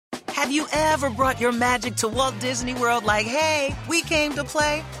Have you ever brought your magic to Walt Disney World like, hey, we came to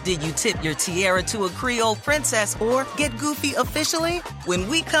play? Did you tip your tiara to a Creole princess or get goofy officially? When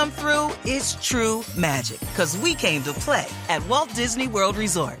we come through, it's true magic, because we came to play at Walt Disney World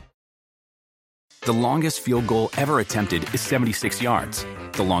Resort. The longest field goal ever attempted is 76 yards.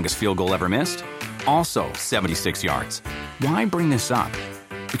 The longest field goal ever missed? Also 76 yards. Why bring this up?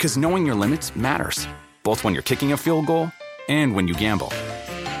 Because knowing your limits matters, both when you're kicking a field goal and when you gamble.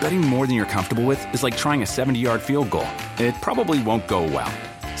 Betting more than you're comfortable with is like trying a 70-yard field goal. It probably won't go well.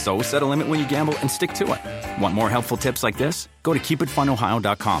 So set a limit when you gamble and stick to it. Want more helpful tips like this? Go to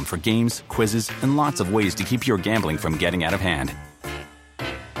keepitfunohio.com for games, quizzes, and lots of ways to keep your gambling from getting out of hand.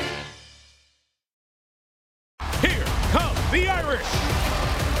 Here come the Irish.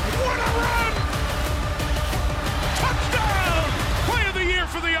 What a run! Touchdown! Play of the year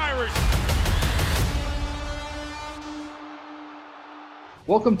for the Irish.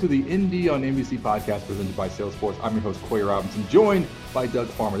 Welcome to the Indy on NBC podcast presented by Salesforce. I'm your host, Corey Robinson, joined by Doug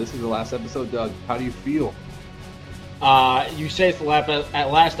Farmer. This is the last episode. Doug, how do you feel? You say it's the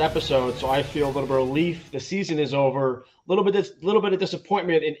last episode, so I feel a little bit of relief. The season is over. A little bit of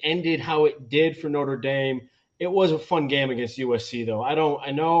disappointment. It ended how it did for Notre Dame. It was a fun game against USC, though. I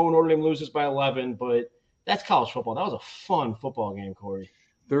know Notre Dame loses by 11, but that's college football. That was a fun football game, Corey.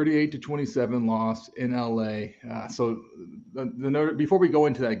 38-27 loss in LA. So before we go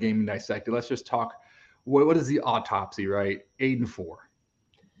into that game and dissect it, let's just talk. What is the autopsy, right? 8-4,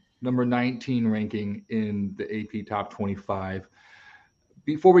 number 19 ranking in the AP top 25.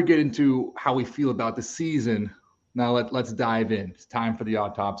 Before we get into how we feel about the season, now let's dive in. It's time for the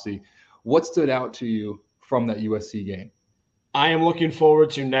autopsy. What stood out to you from that USC game? I am looking forward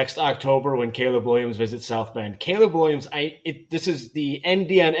to next October when Caleb Williams visits South Bend. Caleb Williams, this is the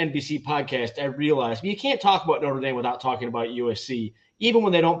ND on NBC podcast. I realize you can't talk about Notre Dame without talking about USC. Even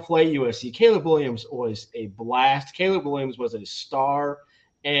when they don't play USC, Caleb Williams was a blast. Caleb Williams was a star,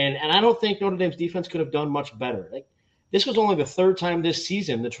 and I don't think Notre Dame's defense could have done much better. This was only the third time this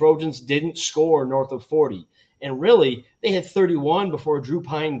season the Trojans didn't score north of 40. And really, they had 31 before Drew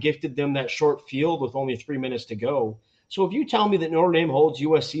Pine gifted them that short field with only 3 minutes to go. So if you tell me that Notre Dame holds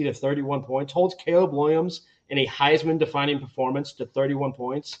USC to 31 points, holds Caleb Williams in a Heisman-defining performance to 31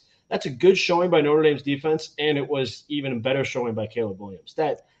 points, that's a good showing by Notre Dame's defense, and it was even a better showing by Caleb Williams.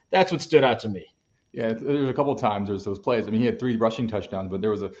 That's what stood out to me. Yeah, there's a couple of times there's those plays. I mean, he had 3 rushing touchdowns, but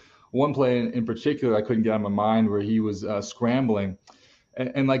there was one play in particular I couldn't get out of my mind where he was scrambling.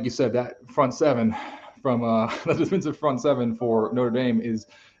 And like you said, that front seven from the defensive front seven for Notre Dame is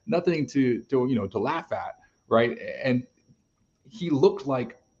nothing to laugh at. Right. And he looked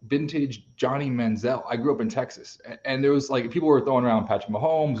like vintage Johnny Manziel. I grew up in Texas, and there was people were throwing around Patrick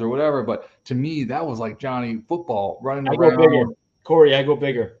Mahomes or whatever. But to me, that was like Johnny football running around. I go bigger. Corey, I go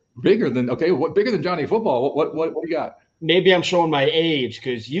bigger. Bigger than Johnny football? What do you got? Maybe I'm showing my age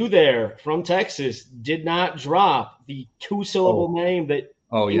because you there from Texas did not drop the 2-syllable name that.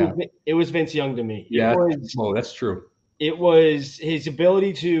 Oh, yeah. It was Vince Young to me. Yeah. That's true. It was his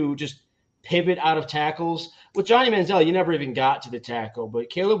ability to just pivot out of tackles. With Johnny Manziel, you never even got to the tackle.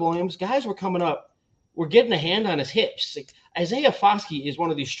 But Caleb Williams, guys were coming up, were getting a hand on his hips. Isaiah Foskey is one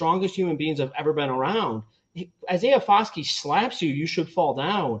of the strongest human beings I've ever been around. Isaiah Foskey slaps you, you should fall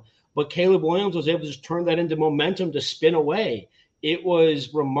down. But Caleb Williams was able to just turn that into momentum to spin away. It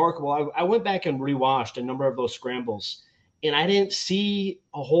was remarkable. I went back and rewatched a number of those scrambles, and I didn't see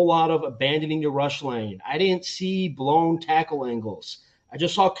a whole lot of abandoning your rush lane. I didn't see blown tackle angles. I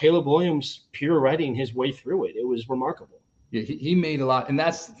just saw Caleb Williams pirouetting his way through it. It was remarkable. Yeah, he made a lot. And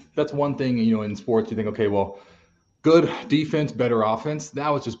that's one thing, in sports, you think, okay, well, good defense, better offense. That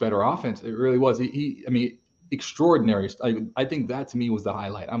was just better offense. It really was. Extraordinary. I think that to me was the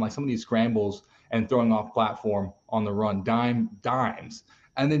highlight. I'm like some of these scrambles and throwing off platform on the run, dimes,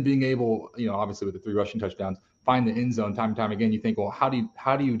 and then being able, obviously with the 3 rushing touchdowns, find the end zone time and time again. You think, well, how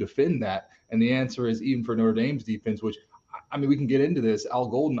do you defend that? And the answer is even for Notre Dame's defense, which we can get into this. Al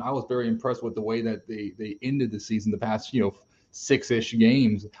Golden, I was very impressed with the way that they ended the season, the past 6-ish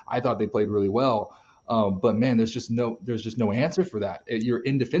games. I thought they played really well. But man, there's just no answer for that. You're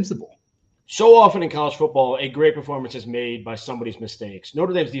indefensible. So often in college football, a great performance is made by somebody's mistakes.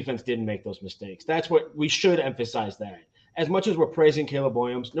 Notre Dame's defense didn't make those mistakes. That's what we should emphasize that. As much as we're praising Caleb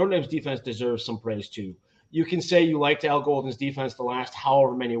Williams, Notre Dame's defense deserves some praise too. You can say you liked Al Golden's defense the last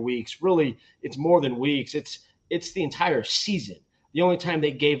however many weeks. Really, it's more than weeks. It's the entire season. The only time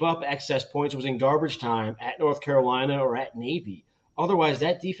they gave up excess points was in garbage time at North Carolina or at Navy. Otherwise,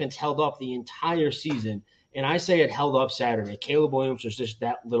 that defense held up the entire season, and I say it held up Saturday. Caleb Williams was just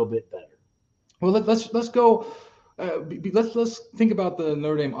that little bit better. Well, let's go Let's think about the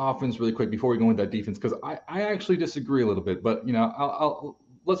Notre Dame offense really quick before we go into that defense, because I actually disagree a little bit. But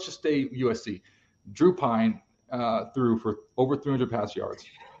let's just stay USC. Drew Pine threw for over 300 pass yards,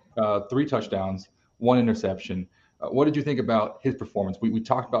 3 touchdowns, 1 interception. What did you think about his performance? We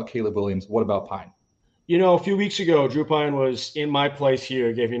talked about Caleb Williams. What about Pine? A few weeks ago, Drew Pine was in my place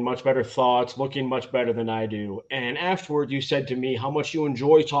here, giving much better thoughts, looking much better than I do. And afterward, you said to me how much you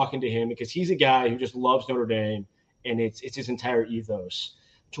enjoy talking to him because he's a guy who just loves Notre Dame, and it's his entire ethos.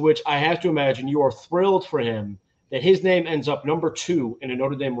 To which I have to imagine you are thrilled for him that his name ends up number 2 in a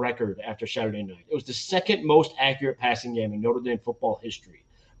Notre Dame record after Saturday night. It was the second most accurate passing game in Notre Dame football history,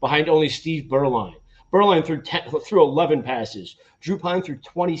 behind only Steve Berline. Berline threw 11 passes. Drew Pine threw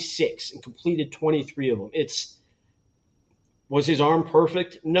 26 and completed 23 of them. Was his arm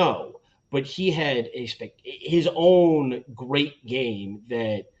perfect? No, but he had his own great game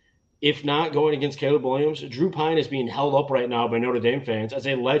that, if not going against Caleb Williams, Drew Pine is being held up right now by Notre Dame fans as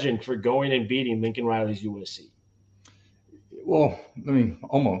a legend for going and beating Lincoln Riley's USC. Well, I mean,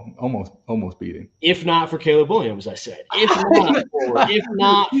 almost beating. If not for Caleb Williams, I said. If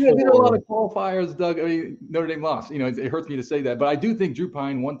not There's a lot of qualifiers, Doug. I mean, Notre Dame lost. It hurts me to say that, but I do think Drew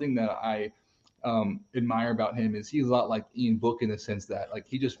Pine. One thing that I admire about him is he's a lot like Ian Book in the sense that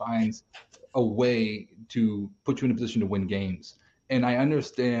he just finds a way to put you in a position to win games. And I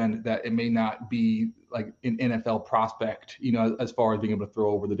understand that it may not be like an NFL prospect, as far as being able to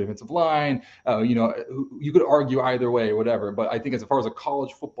throw over the defensive line. You could argue either way or whatever. But I think as far as a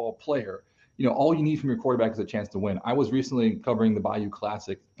college football player, all you need from your quarterback is a chance to win. I was recently covering the Bayou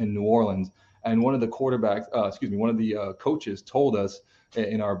Classic in New Orleans, and one of the coaches told us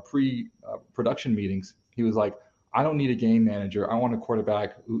in our pre-production meetings, he was like, I don't need a game manager. I want a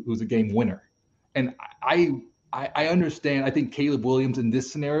quarterback who's a game winner. And I understand. I think Caleb Williams in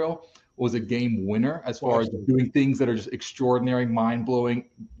this scenario was a game winner as far as doing things that are just extraordinary, mind-blowing.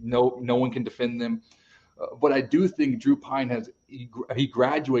 No one can defend them. But I do think Drew Pine he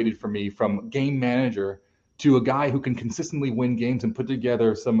graduated for me from game manager to a guy who can consistently win games and put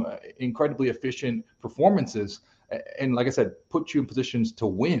together some incredibly efficient performances. And like I said, put you in positions to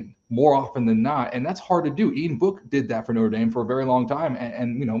win more often than not. And that's hard to do. Ian Book did that for Notre Dame for a very long time.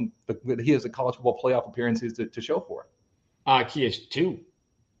 And he has a college football playoff appearances to show for it. He has 2.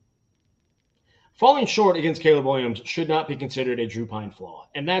 Falling short against Caleb Williams should not be considered a Drew Pine flaw.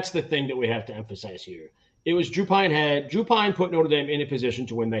 And that's the thing that we have to emphasize here. It was Drew Pine put Notre Dame in a position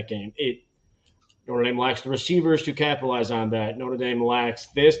to win that game. Notre Dame lacks the receivers to capitalize on that. Notre Dame lacks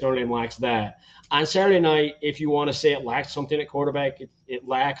this. Notre Dame lacks that. On Saturday night, if you want to say it lacked something at quarterback, it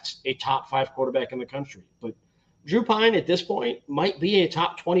lacked a top 5 quarterback in the country. But Drew Pine at this point might be a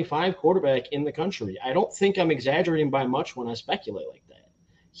top 25 quarterback in the country. I don't think I'm exaggerating by much when I speculate like that.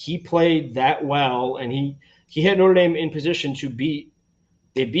 He played that well, and he had Notre Dame in position to beat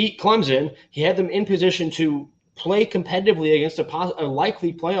Clemson. He had them in position to play competitively against a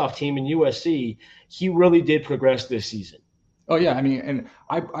likely playoff team in USC. He really did progress this season. Oh yeah, I mean, and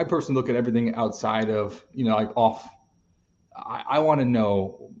I personally look at everything outside of I want to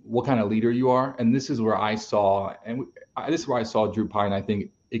know what kind of leader you are, and this is where I saw Drew Pine, I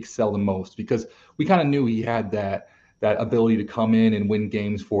think, excel the most, because we kind of knew he had that ability to come in and win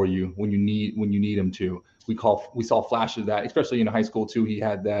games for you when you need him to. We saw flashes of that, especially in high school too. He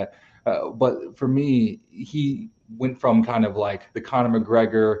had that, but for me, he went from kind of like the Conor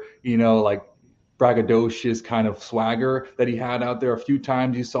McGregor, like braggadocious kind of swagger that he had out there. A few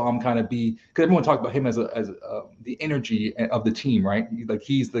times you saw him kind of be, because everyone talked about him as the energy of the team, right? Like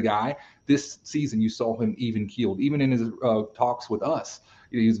he's the guy. This season you saw him even keeled, even in his talks with us.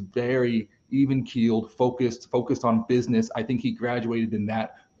 He's very even keeled, focused on business. I think he graduated in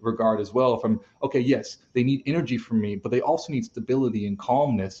that regard as well. From, okay, yes, they need energy from me, but they also need stability and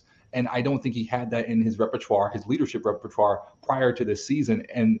calmness. And I don't think he had that in his repertoire, his leadership repertoire prior to this season.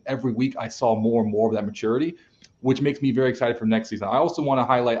 And every week I saw more and more of that maturity, which makes me very excited for next season. I also want to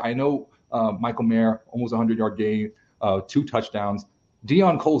highlight, I know Michael Mayer, almost 100-yard game, 2 touchdowns.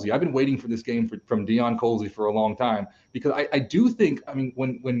 Deion Colzie, I've been waiting for this game from Deion Colzie for a long time, because I do think, I mean,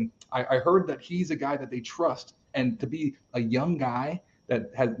 when I heard that he's a guy that they trust, and to be a young guy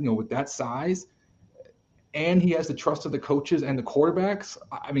that has, with that size, and he has the trust of the coaches and the quarterbacks,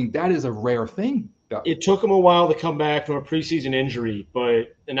 I mean, that is a rare thing. It took him a while to come back from a preseason injury,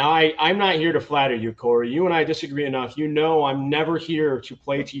 but I'm not here to flatter you, Corey. You and I disagree enough. I'm never here to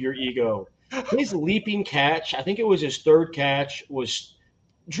play to your ego. His leaping catch, I think it was his 3rd catch, was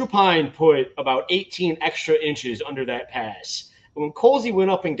Drew Pine put about 18 extra inches under that pass. And when Colzie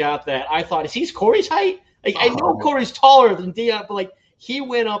went up and got that, I thought, is he Corey's height? Like, I know Corey's taller than Deion, but He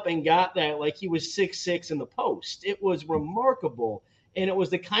went up and got that like he was 6'6" in the post. It was remarkable. And it was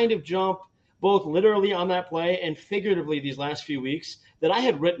the kind of jump, both literally on that play and figuratively these last few weeks, that I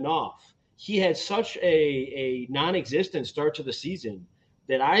had written off. He had such a non-existent start to the season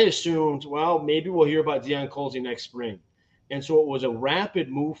that I assumed, well, maybe we'll hear about Deion Colzie next spring. And so it was a rapid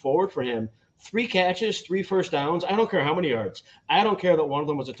move forward for him. 3 catches, 3 first downs. I don't care how many yards. I don't care that one of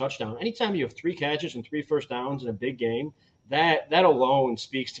them was a touchdown. Anytime you have 3 catches and 3 first downs in a big game, that alone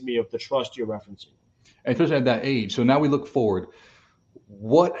speaks to me of the trust you're referencing. And especially at that age. So now we look forward.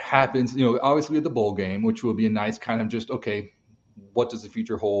 What happens, obviously at the bowl game, which will be a nice kind of just, okay, what does the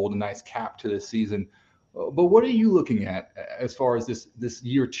future hold? A nice cap to this season. But what are you looking at as far as this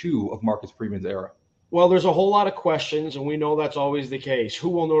year 2 of Marcus Freeman's era? Well, there's a whole lot of questions, and we know that's always the case. Who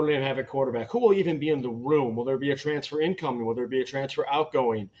will Notre Dame have at quarterback? Who will even be in the room? Will there be a transfer incoming? Will there be a transfer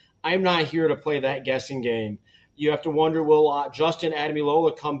outgoing? I'm not here to play that guessing game. You have to wonder, will Justin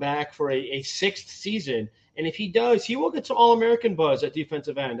Ademilola come back for a 6th season? And if he does, he will get some All-American buzz at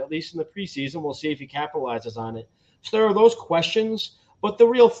defensive end, at least in the preseason. We'll see if he capitalizes on it. So there are those questions, but the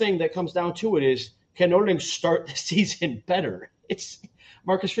real thing that comes down to it is, can Notre Dame start the season better?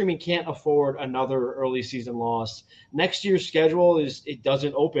 Marcus Freeman can't afford another early season loss. Next year's schedule it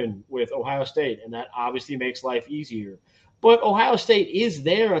doesn't open with Ohio State, and that obviously makes life easier. But Ohio State is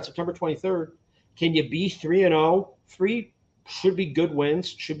there on September 23rd. Can you be 3-0? 3 should be good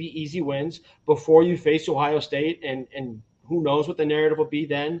wins, should be easy wins before you face Ohio State, and who knows what the narrative will be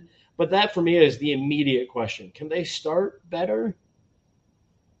then. But that for me is the immediate question. Can they start better?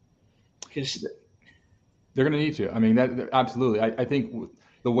 Because they're going to need to. I mean, that absolutely. I think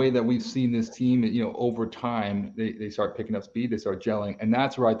the way that we've seen this team, over time, they start picking up speed, they start gelling, and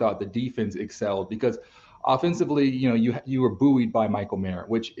that's where I thought the defense excelled, because offensively, you were buoyed by Michael Mayer,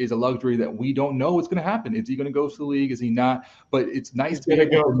 which is a luxury that we don't know what's going to happen. Is he going to go to the league? Is he not? But it's nice to be able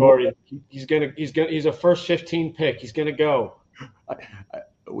to go, Corey. He's a first 15 pick. He's going to go.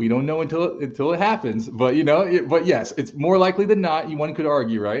 We don't know until it happens, but but yes, it's more likely than not. One could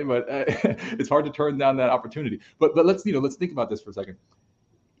argue, right? But it's hard to turn down that opportunity. But let's think about this for a second.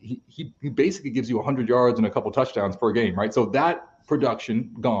 He basically gives you 100 yards and a couple touchdowns per game, right? So that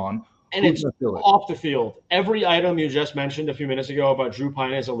production gone, and it's off the field. Every item you just mentioned a few minutes ago about Drew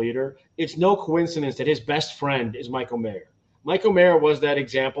Pyne as a leader, it's no coincidence that his best friend is Michael Mayer. Michael Mayer was that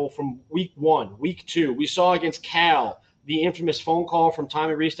example from week 1, week 2. We saw against Cal the infamous phone call from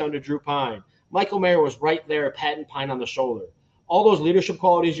Tommy Rees down to Drew Pyne. Michael Mayer was right there, patting Pyne on the shoulder. All those leadership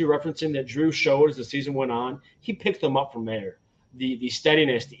qualities you're referencing that Drew showed as the season went on, he picked them up from Mayer. The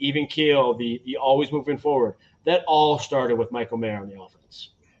steadiness, the even keel, the always moving forward, that all started with Michael Mayer on the offense.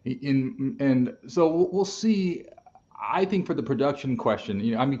 And so we'll see. I think for the production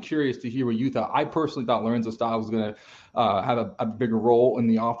question, I'm curious to hear what you thought. I personally thought Lorenzo Styles was going to have a bigger role in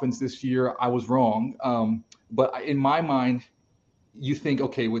the offense this year. I was wrong. But in my mind, you think,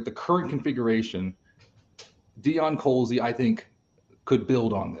 okay, with the current configuration, Deion Colzie, I think, could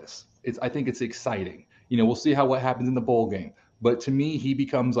build on this. I think it's exciting. We'll see what happens in the bowl game. But to me, he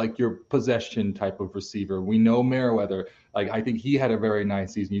becomes like your possession type of receiver. We know Merriweather. I think he had a very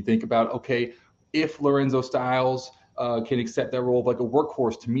nice season. You think about, okay, if Lorenzo Styles can accept that role of like a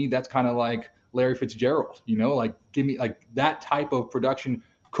workhorse, to me, that's kind of like Larry Fitzgerald. Give me that type of production.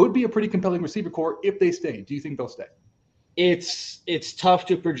 Could be a pretty compelling receiver core if they stay. Do you think they'll stay? It's tough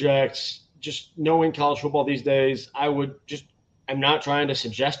to project. Just knowing college football these days, I'm not trying to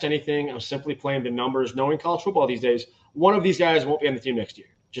suggest anything. I'm simply playing the numbers. Knowing college football these days, one of these guys won't be on the team next year.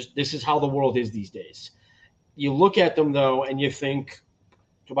 Just this is how the world is these days. You look at them, though, and you think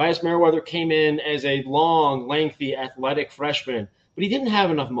Tobias Merriweather came in as a long, lengthy, athletic freshman, but he didn't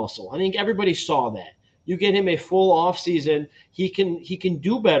have enough muscle. I think everybody saw that. You get him a full offseason, he can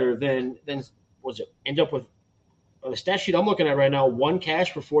do better than end up with the stat sheet I'm looking at right now, 1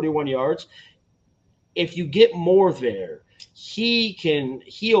 catch for 41 yards. If you get more there,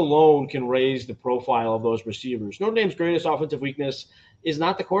 he alone can raise the profile of those receivers. Notre Dame's greatest offensive weakness is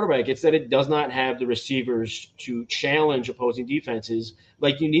not the quarterback. It's that it does not have the receivers to challenge opposing defenses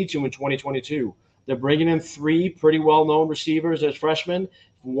like you need to in 2022. They're bringing in 3 pretty well-known receivers as freshmen.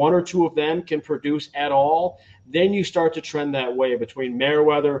 If 1 or 2 of them can produce at all, then you start to trend that way between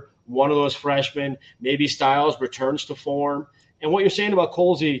Merriweather, one of those freshmen, maybe Styles returns to form. And what you're saying about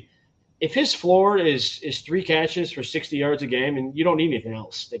Colzie, if his floor is 3 catches for 60 yards a game, and you don't need anything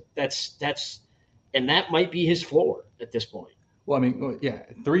else, and that might be his floor at this point. Well, I mean, yeah,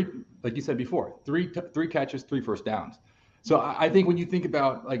 3, like you said before, 3 catches, 3 first downs. So I think when you think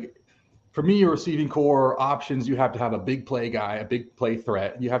about, for me, your receiving core options, you have to have a big play guy, a big play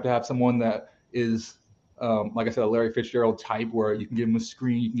threat. You have to have someone that is like I said, a Larry Fitzgerald type where you can give him a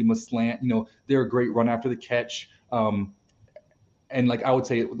screen, you can give him a slant. They're a great run after the catch. And like I would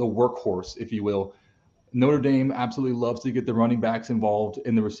say, the workhorse, if you will. Notre Dame absolutely loves to get the running backs involved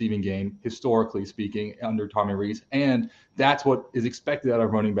in the receiving game, historically speaking, under Tommy Rees. And that's what is expected out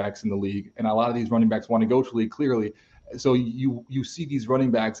of running backs in the league. And a lot of these running backs want to go to the league clearly. So you see these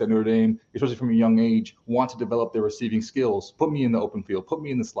running backs at Notre Dame, especially from a young age, want to develop their receiving skills. Put me in the open field. Put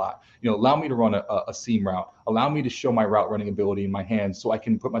me in the slot. Allow me to run a seam route. Allow me to show my route running ability in my hands so I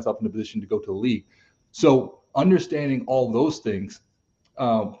can put myself in a position to go to the league. So understanding all those things,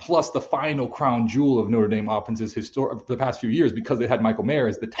 plus the final crown jewel of Notre Dame offenses the past few years, because they had Michael Mayer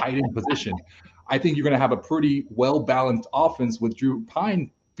as the tight end position, I think you're going to have a pretty well-balanced offense with Drew Pine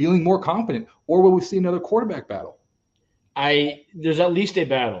feeling more confident. Or will we see another quarterback battle? There's at least a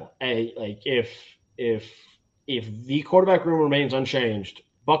battle. If the quarterback room remains unchanged,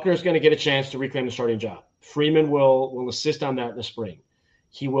 Buckner's going to get a chance to reclaim the starting job. Freeman will assist on that in the spring.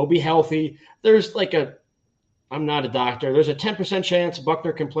 He will be healthy. There's I'm not a doctor. There's a 10% chance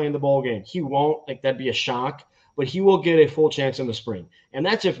Buckner can play in the bowl game. He won't. That'd be a shock, but he will get a full chance in the spring. And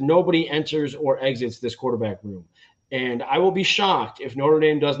that's if nobody enters or exits this quarterback room. And I will be shocked if Notre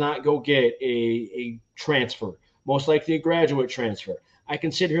Dame does not go get a transfer, most likely a graduate transfer. I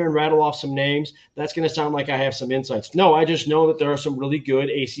can sit here and rattle off some names. That's going to sound like I have some insights. No, I just know that there are some really good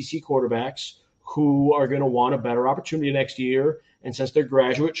ACC quarterbacks who are going to want a better opportunity next year. And since their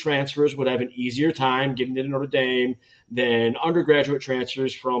graduate transfers would have an easier time getting to Notre Dame than undergraduate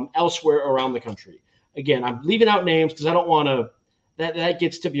transfers from elsewhere around the country. Again, I'm leaving out names because I don't want to – that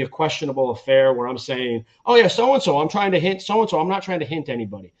gets to be a questionable affair where I'm saying, oh, yeah, so-and-so, I'm trying to hint so-and-so. I'm not trying to hint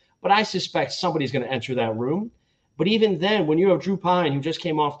anybody. But I suspect somebody's going to enter that room. But even then, when you have Drew Pine, who just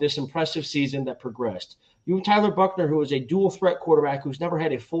came off this impressive season that progressed, you have Tyler Buckner, who is a dual-threat quarterback who's never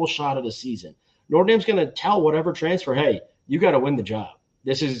had a full shot of the season. Notre Dame's going to tell whatever transfer, hey, you got to win the job.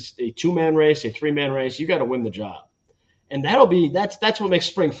 This is a two-man race, a three-man race. You got to win the job. And that's what makes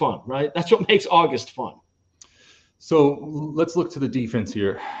spring fun, right? That's what makes August fun. So let's look to the defense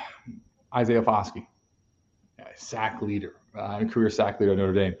here. Isaiah Foskey, sack leader, career sack leader at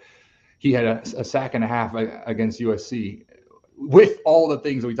Notre Dame. He had a sack and a half against USC. With all the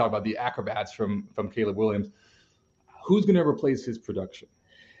things that we talk about, the acrobats from Caleb Williams, who's going to replace his production?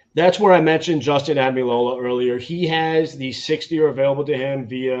 That's where I mentioned Justin Admilola earlier. He has the 6th year available to him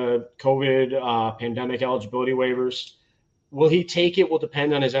via COVID pandemic eligibility waivers. Will he take it will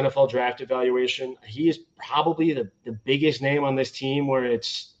depend on his NFL draft evaluation. He is probably the biggest name on this team where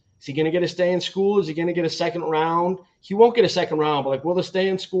is he going to get a stay in school? Is he going to get a second round? He won't get a second round, but will the stay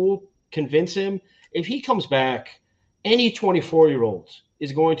in school convince him? If he comes back, any 24-year-old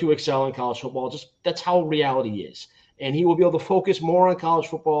is going to excel in college football. Just that's how reality is. And he will be able to focus more on college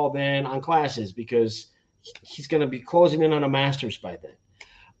football than on classes because he's going to be closing in on a master's by then.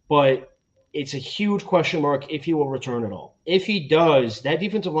 But it's a huge question mark if he will return at all. If he does, that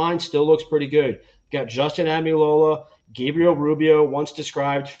defensive line still looks pretty good. Got Justin Admilola, Gabriel Rubio, once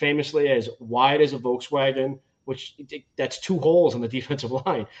described famously as wide as a Volkswagen, which that's 2 holes in the defensive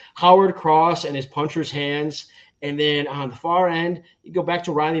line. Howard Cross and his puncher's hands. And then on the far end, you go back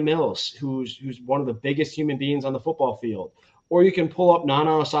to Riley Mills, who's one of the biggest human beings on the football field. Or you can pull up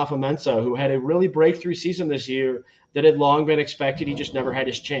Nana Osafo-Mensah, who had a really breakthrough season this year that had long been expected. He just never had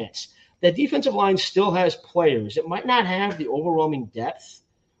his chance. That defensive line still has players. It might not have the overwhelming depth,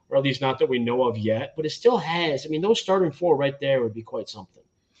 or at least not that we know of yet, but it still has. I mean, those starting 4 right there would be quite something.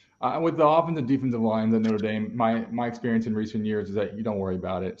 With the offensive and defensive lines at Notre Dame, my experience in recent years is that you don't worry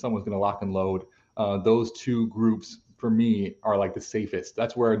about it. Someone's going to lock and load. Those 2 groups, for me, are like the safest.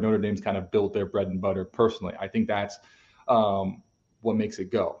 That's where Notre Dame's kind of built their bread and butter personally. I think that's what makes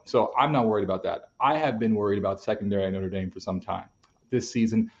it go. So I'm not worried about that. I have been worried about secondary at Notre Dame for some time. This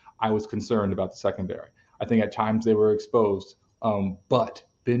season, I was concerned about the secondary. I think at times they were exposed. But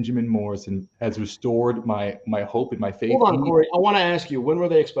Benjamin Morrison has restored my hope and my faith. Hold on, Corey. I want to ask you, when were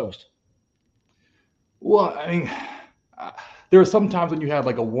they exposed? Well, I mean, there are some times when you have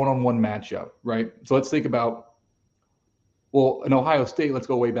like a one-on-one matchup, right? So let's think about, in Ohio State, let's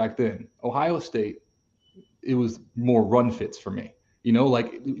go way back then. Ohio State, it was more run fits for me. You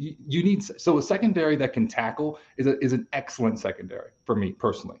need so a secondary that can tackle is an excellent secondary for me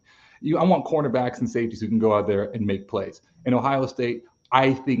personally. I want cornerbacks and safeties who can go out there and make plays. In Ohio State,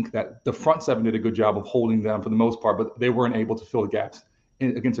 I think that the front 7 did a good job of holding them for the most part, but they weren't able to fill gaps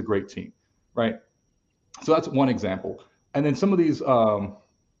against a great team, right? So that's one example. And then some of these, as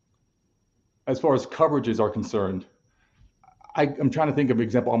far as coverages are concerned, I'm trying to think of an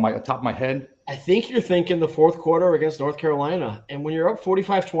example on my top of my head. I think you're thinking the 4th quarter against North Carolina. And when you're up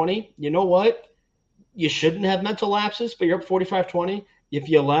 45-20, you know what? you shouldn't have mental lapses, but you're up 45-20. If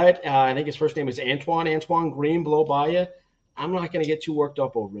you let, I think his first name is Antoine Green blow by you, I'm not going to get too worked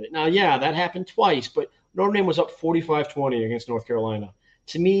up over it. Now, yeah, that happened twice, but Notre Dame was up 45-20 against North Carolina.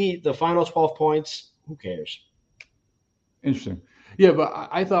 To me, the final 12 points, who cares? Interesting. Yeah, but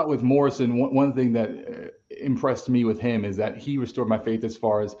I thought with Morrison, one thing that impressed me with him is that he restored my faith as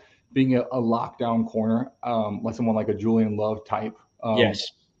far as being a lockdown corner, like someone like a Julian Love type. Yes.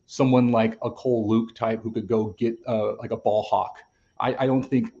 Someone like a Cole Luke type who could go get like a ball hawk. I don't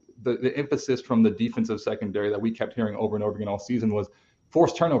think the emphasis from the defensive secondary that we kept hearing over and over again all season was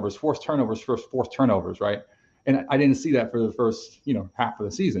forced turnovers, right? And I didn't see that for the first, half of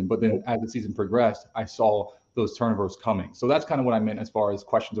the season. But then as the season progressed, I saw those turnovers coming. So that's kind of what I meant as far as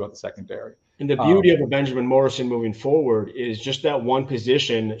questions about the secondary. And the beauty of a Benjamin Morrison moving forward is just that one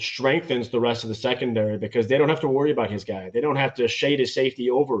position strengthens the rest of the secondary because they don't have to worry about his guy. They don't have to shade his safety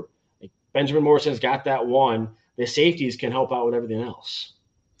over. Like Benjamin Morrison's got that one. The safeties can help out with everything else.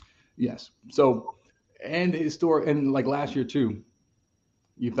 Yes. So, and like last year too,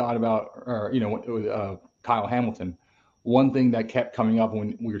 you thought about, Kyle Hamilton. One thing that kept coming up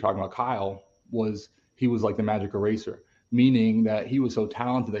when we were talking about Kyle was he was like the magic eraser, meaning that he was so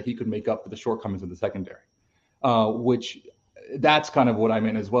talented that he could make up for the shortcomings of the secondary, which that's kind of what I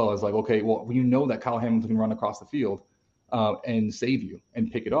meant as well as like, okay, well, that Kyle Hamilton can run across the field and save you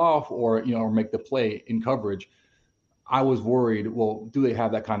and pick it off or make the play in coverage. I was worried, well, do they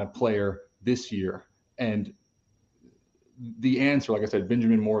have that kind of player this year? And the answer, like I said,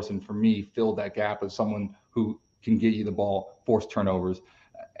 Benjamin Morrison for me filled that gap as someone who can get you the ball, force turnovers,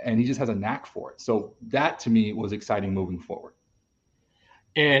 and he just has a knack for it. So that to me was exciting moving forward.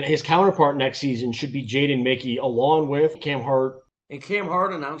 And his counterpart next season should be Jaden Mickey along with Cam Hart. And Cam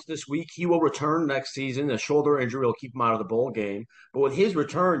Hart announced this week he will return next season. A shoulder injury will keep him out of the bowl game. But with his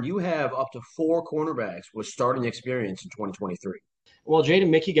return, you have up to 4 cornerbacks with starting experience in 2023. Well, Jaden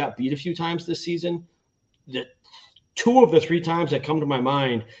Mickey got beat a few times this season. The 2 of the 3 times that come to my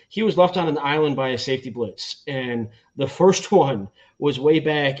mind, he was left on an island by a safety blitz. And the first one was way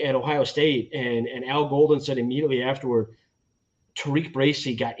back at Ohio State. And Al Golden said immediately afterward, Tariq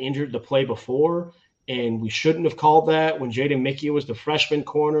Bracy got injured the play before. And we shouldn't have called that when Jaden Mickey was the freshman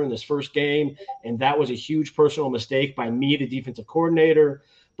corner in this first game. And that was a huge personal mistake by me, the defensive coordinator.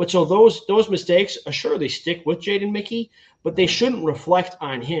 But so those mistakes, sure, they stick with Jaden Mickey, but they shouldn't reflect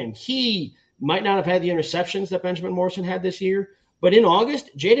on him. He might not have had the interceptions that Benjamin Morrison had this year, but in August,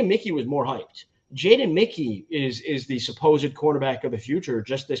 Jaden Mickey was more hyped. Jaden Mickey is the supposed cornerback of the future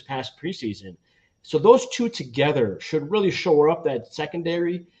just this past preseason. So those 2 together should really shore up that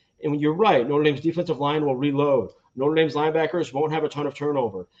secondary. And you're right, Notre Dame's defensive line will reload. Notre Dame's linebackers won't have a ton of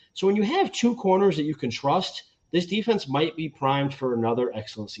turnover. So when you have 2 corners that you can trust, this defense might be primed for another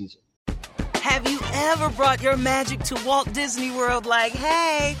excellent season. Have you ever brought your magic to Walt Disney World like,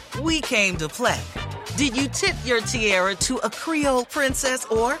 hey, we came to play? Did you tip your tiara to a Creole princess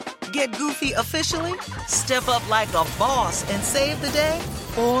or get goofy officially? Step up like a boss and save the day?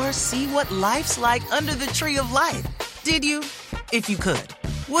 Or see what life's like under the tree of life? Did you? If you could.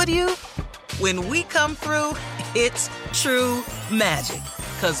 Would you? When we come through, it's true magic.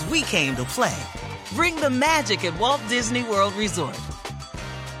 'Cause we came to play. Bring the magic at Walt Disney World Resort.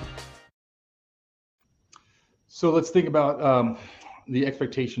 So let's think about the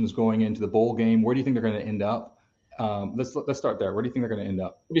expectations going into the bowl game. Where do you think they're going to end up? Let's start there. Where do you think they're going to end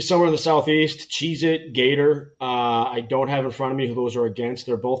up? It'll be somewhere in the Southeast. Cheez-It, Gator. I don't have in front of me who those are against.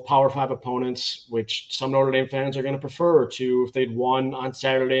 They're both Power 5 opponents, which some Notre Dame fans are going to prefer to if they'd won on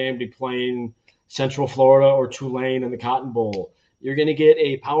Saturday and be playing Central Florida or Tulane in the Cotton Bowl. You're going to get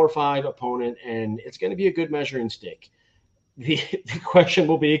a Power 5 opponent, and it's going to be a good measuring stick. The question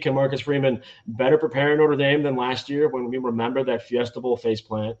will be, can Marcus Freeman better prepare Notre Dame than last year when we remember that Fiesta Bowl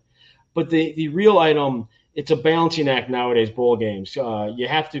faceplant? But the real item, it's a balancing act nowadays, bowl games. You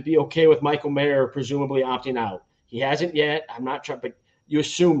have to be okay with Michael Mayer presumably opting out. He hasn't yet. I'm not trying, but you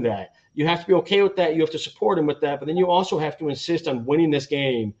assume that. You have to be okay with that. You have to support him with that. But then you also have to insist on winning this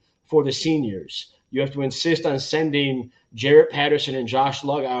game for the seniors. You have to insist on sending Jarrett Patterson and Josh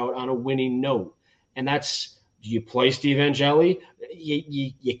Lugg out on a winning note. And that's, do you play Steve Angeli?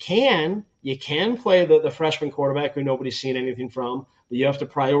 You can play the freshman quarterback who nobody's seen anything from, but you have to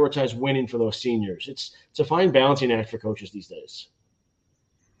prioritize winning for those seniors. It's a fine balancing act for coaches these days.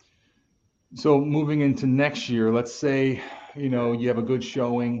 So moving into next year, let's say, you have a good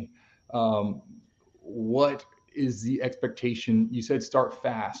showing. What is the expectation? You said start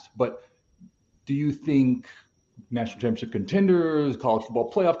fast, but do you think national championship contenders, college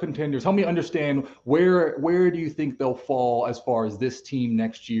football playoff contenders? Help me understand where do you think they'll fall as far as this team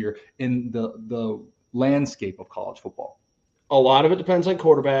next year in the landscape of college football? A lot of it depends on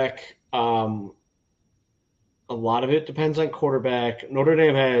quarterback. Notre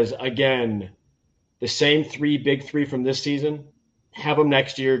Dame has, again, the same big three from this season. Have them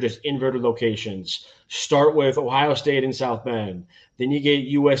next year, just inverted locations. Start with Ohio State in South Bend. Then you get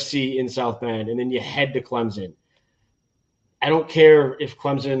USC in South Bend, and then you head to Clemson. I don't care if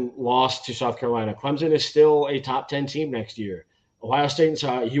Clemson lost to South Carolina. Clemson is still a top 10 team next year. Ohio State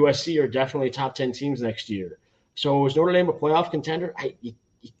and USC are definitely top 10 teams next year. So is Notre Dame a playoff contender?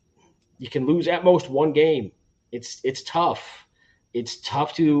 You can lose at most one game. It's tough. It's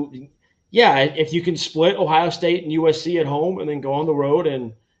tough to – yeah, if you can split Ohio State and USC at home and then go on the road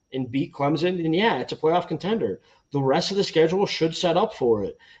and beat Clemson, then yeah, it's a playoff contender. The rest of the schedule should set up for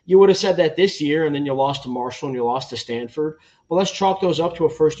it. You would have said that this year, and then you lost to Marshall and you lost to Stanford. But let's chalk those up to a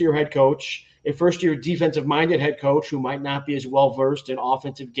first-year head coach, a first-year defensive-minded head coach who might not be as well-versed in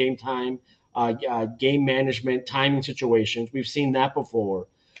offensive game time, game management, timing situations. We've seen that before.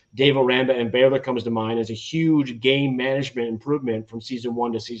 Dave Aranda and Baylor comes to mind as a huge game management improvement from season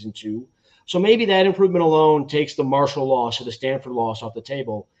 1 to season 2. So maybe that improvement alone takes the Marshall loss or the Stanford loss off the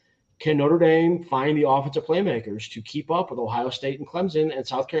table. Can Notre Dame find the offensive playmakers to keep up with Ohio State and Clemson and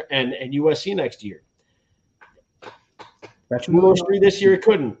South Carolina and USC next year? Two of those three this year, it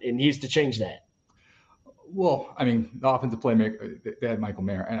couldn't. It needs to change that. Well, I mean, the offensive playmaker, they had Michael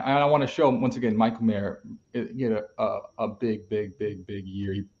Mayer. And I want to show, once again, Michael Mayer, he had a big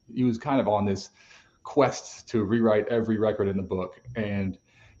year. He was kind of on this quest to rewrite every record in the book. And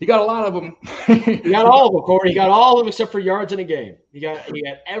he got a lot of them. He got all of them, Corey. He got all of them except for yards in a game. He got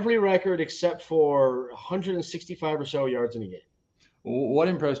every record except for 165 or so yards in a game. What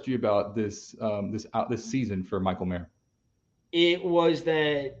impressed you about this season for Michael Mayer? It was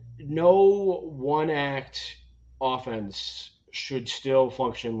that no one-act offense should still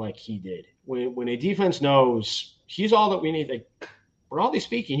function like he did. When a defense knows he's all that we need, like, broadly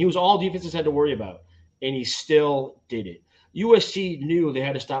speaking, he was all defenses had to worry about, and he still did it. USC knew they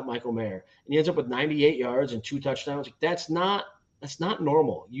had to stop Michael Mayer, and he ends up with 98 yards and 2 touchdowns. Like, that's not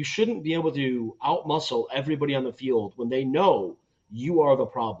normal. You shouldn't be able to outmuscle everybody on the field when they know you are the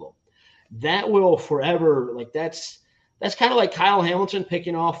problem. That will forever, like, that's kind of like Kyle Hamilton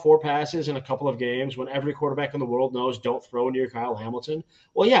picking off 4 passes in a couple of games when every quarterback in the world knows don't throw near Kyle Hamilton.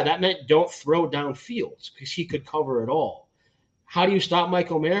 Well, yeah, that meant don't throw downfield because he could cover it all. How do you stop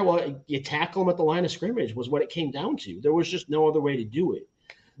Michael Mayer? Well, you tackle him at the line of scrimmage was what it came down to. There was just no other way to do it.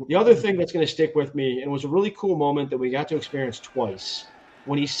 The other thing that's going to stick with me, and it was a really cool moment that we got to experience twice,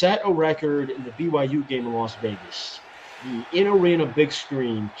 when he set a record in the BYU game in Las Vegas. The in-arena big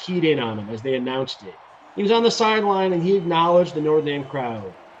screen keyed in on him as they announced it. He was on the sideline, and he acknowledged the Notre Dame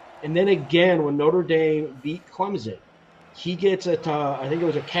crowd. And then again, when Notre Dame beat Clemson, he gets I think it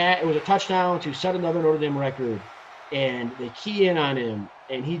was a touchdown to set another Notre Dame record. And they key in on him,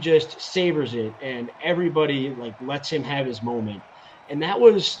 and he just savors it, and everybody like lets him have his moment. And that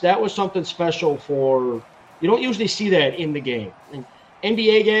was something special for – you don't usually see that in the game. In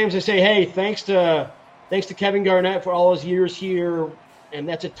NBA games, they say, hey, thanks to Kevin Garnett for all his years here, and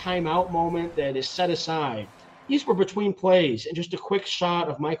that's a timeout moment that is set aside. These were between plays, and just a quick shot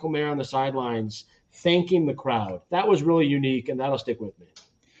of Michael Mayer on the sidelines thanking the crowd. That was really unique, and that'll stick with me.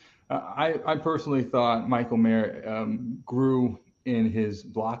 I personally thought Michael Mayer grew in his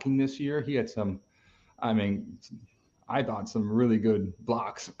blocking this year. He had I thought some really good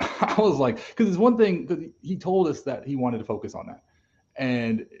blocks. I was like, because it's one thing, because he told us that he wanted to focus on that.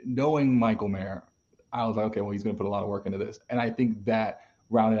 And knowing Michael Mayer, I was like, okay, well, he's going to put a lot of work into this. And I think that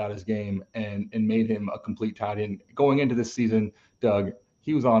rounded out his game and made him a complete tight end. Going into this season, Doug,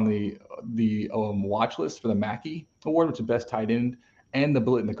 he was on the watch list for the Mackey Award, which is best tight end, and the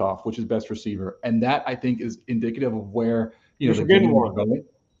Biletnikoff, which is best receiver. And that, I think, is indicative of where, the game is going.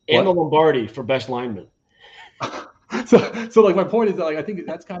 And the Lombardi for best lineman. So like my point is that, like, I think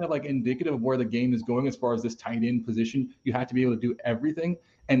that's kind of like indicative of where the game is going as far as this tight end position. You have to be able to do everything.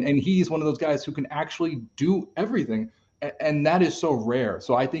 And he's one of those guys who can actually do everything. And that is so rare.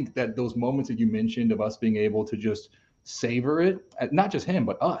 So I think that those moments that you mentioned of us being able to just savor it, not just him,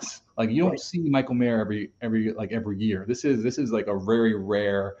 but us. Like, you don't see Michael Mayer every year. This is like a very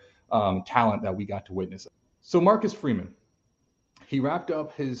rare talent that we got to witness. So Marcus Freeman, he wrapped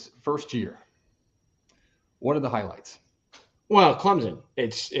up his first year. What are the highlights? Well, Clemson.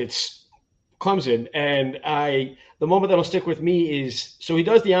 It's Clemson, and the moment that'll stick with me is, so he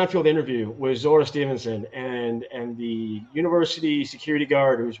does the on-field interview with Zora Stevenson and the university security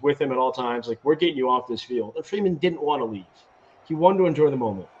guard who's with him at all times, like, we're getting you off this field. And Freeman didn't want to leave. He wanted to enjoy the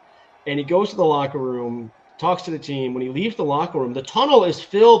moment. And he goes to the locker room, talks to the team. When he leaves the locker room, the tunnel is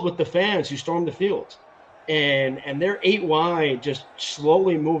filled with the fans who stormed the field. And they're 8 wide, just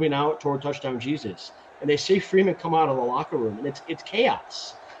slowly moving out toward Touchdown Jesus. And they see Freeman come out of the locker room, and it's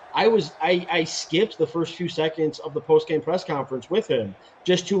chaos. I skipped the first few seconds of the post-game press conference with him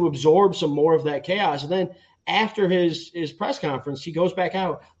just to absorb some more of that chaos. And then after his press conference, he goes back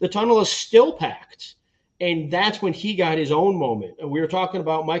out. The tunnel is still packed. And that's when he got his own moment. And we were talking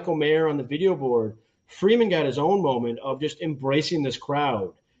about Michael Mayer on the video board. Freeman got his own moment of just embracing this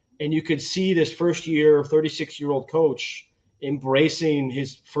crowd. And you could see this first-year, 36-year-old coach embracing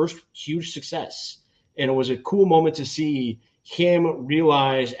his first huge success. And it was a cool moment to see him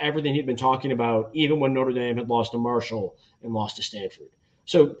realize everything he'd been talking about, even when Notre Dame had lost to Marshall and lost to Stanford.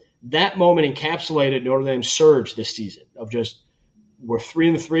 So that moment encapsulated Notre Dame's surge this season of just, we're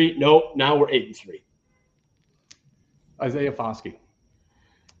 3-3. Nope, now we're 8-3. Isaiah Foskey.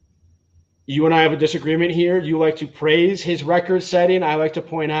 You and I have a disagreement here. You like to praise his record setting. I like to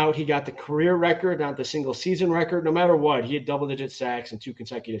point out he got the career record, not the single season record. No matter what, he had double-digit sacks in 2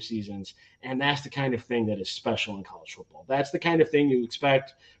 consecutive seasons, and that's the kind of thing that is special in college football. That's the kind of thing you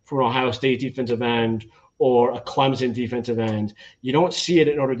expect from an Ohio State defensive end or a Clemson defensive end. You don't see it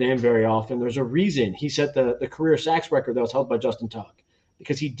at Notre Dame very often. There's a reason he set the career sacks record that was held by Justin Tuck,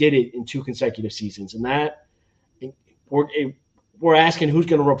 because he did it in 2 consecutive seasons, and that we're asking who's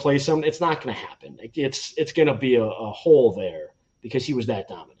going to replace him. It's not going to happen. It's going to be a hole there because he was that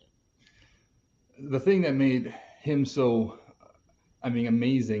dominant. The thing that made him so,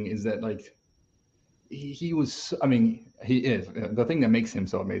 amazing is that he was. He is. The thing that makes him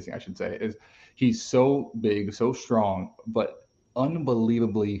so amazing, I should say, is he's so big, so strong, but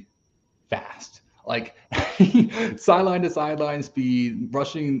unbelievably fast. Sideline to sideline speed,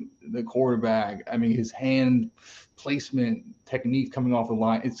 rushing the quarterback. His hand placement, technique coming off the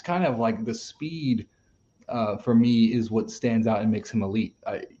line. It's kind of like the speed for me is what stands out and makes him elite.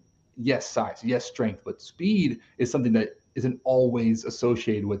 Yes, size, yes, strength, but speed is something that isn't always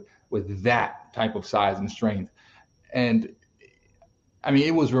associated with that type of size and strength. And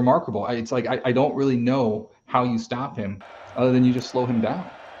it was remarkable. It's like I don't really know how you stop him other than you just slow him down.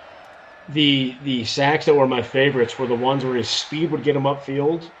 The sacks that were my favorites were the ones where his speed would get him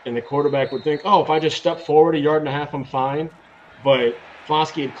upfield, and the quarterback would think, if I just step forward 1.5 yards, I'm fine. But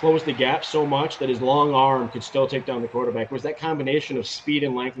Foskey had closed the gap so much that his long arm could still take down the quarterback. It was that combination of speed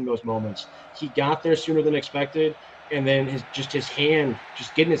and length in those moments. He got there sooner than expected, and then his hand,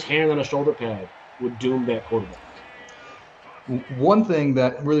 just getting his hand on a shoulder pad would doom that quarterback. One thing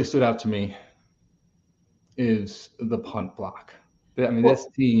that really stood out to me is the punt block. This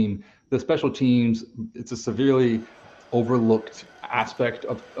team, the special teams, it's a severely overlooked aspect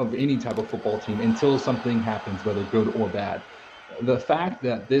of any type of football team until something happens, whether good or bad. The fact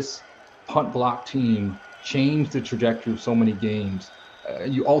that this punt block team changed the trajectory of so many games,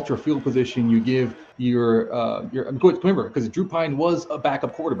 you alter field position, you give your remember, because Drew Pine was a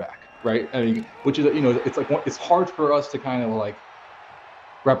backup quarterback, right? Which is, it's hard for us to kind of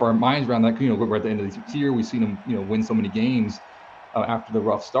wrap our minds around that. We're at the end of the year, we've seen him, win so many games after the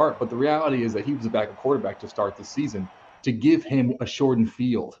rough start. But the reality is that he was a backup quarterback to start this season. To give him a shortened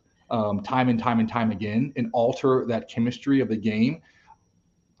field time and time again and alter that chemistry of the game,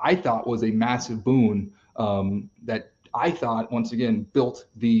 I thought was a massive boon that I thought, once again, built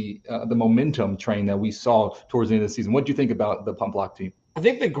the momentum train that we saw towards the end of the season. What do you think about the punt block team? I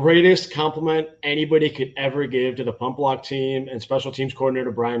think the greatest compliment anybody could ever give to the punt block team and special teams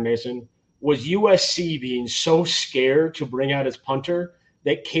coordinator Brian Mason was USC being so scared to bring out his punter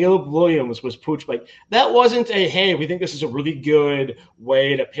that Caleb Williams was pooched. That wasn't a, hey, we think this is a really good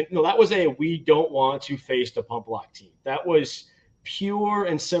way to pin. No, that was a, we don't want to face the punt block team. That was pure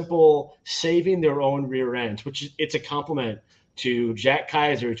and simple saving their own rear ends, which it's a compliment to Jack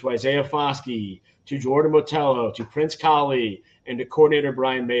Kaiser, to Isaiah Foskey, to Jordan Botelho, to Prince Colley, and to coordinator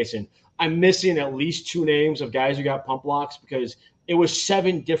Brian Mason. I'm missing at least 2 names of guys who got punt blocks because it was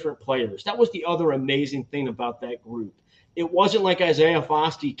 7 different players. That was the other amazing thing about that group. It wasn't like Isaiah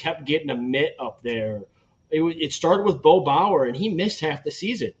Foskey kept getting a mitt up there. It started with Bo Bauer, and he missed half the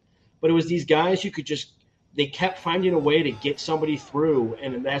season. But it was these guys who they kept finding a way to get somebody through,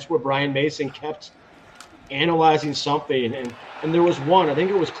 and that's where Brian Mason kept analyzing something. And there was one, I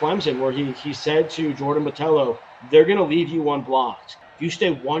think it was Clemson, where he said to Jordan Botelho, they're going to leave you unblocked. If you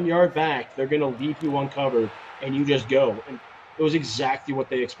stay 1 yard back, they're going to leave you uncovered, and you just go. And it was exactly what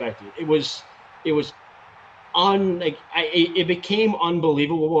they expected. It became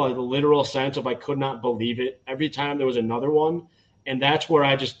unbelievable in the literal sense of I could not believe it every time there was another one. And that's where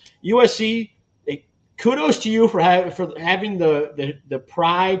USC, kudos to you for having the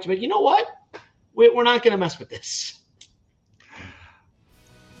pride to be, you know what? we're not going to mess with this.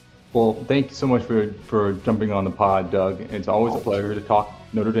 Well, thank you so much for jumping on the pod, Doug. It's always a pleasure to talk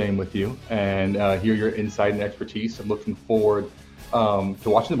Notre Dame with you and hear your insight and expertise. I'm looking forward to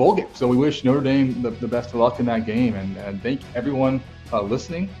watching the bowl game. So we wish Notre Dame the best of luck in that game. And thank everyone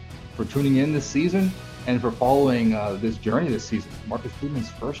listening for tuning in this season and for following this journey this season, Marcus Freeman's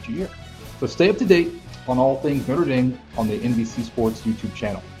first year. So stay up to date on all things Notre Dame on the NBC Sports YouTube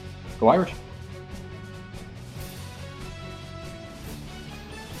channel. Go Irish!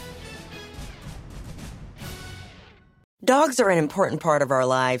 Dogs are an important part of our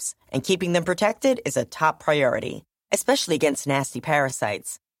lives, and keeping them protected is a top priority, especially against nasty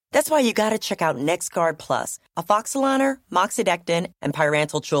parasites. That's why you gotta check out NexGard Plus, Afoxolaner, Moxidectin, and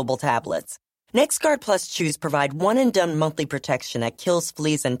Pyrantel chewable tablets. NexGard Plus chews provide one-and-done monthly protection that kills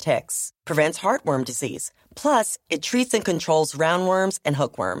fleas and ticks, prevents heartworm disease. Plus, it treats and controls roundworms and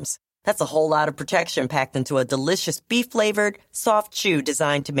hookworms. That's a whole lot of protection packed into a delicious beef-flavored, soft chew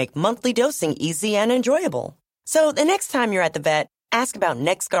designed to make monthly dosing easy and enjoyable. So the next time you're at the vet, ask about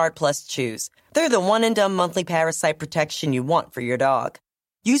NexGard Plus chews. They're the one-and-done monthly parasite protection you want for your dog.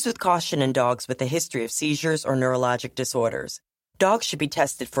 Use with caution in dogs with a history of seizures or neurologic disorders. Dogs should be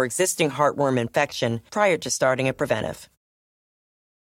tested for existing heartworm infection prior to starting a preventive.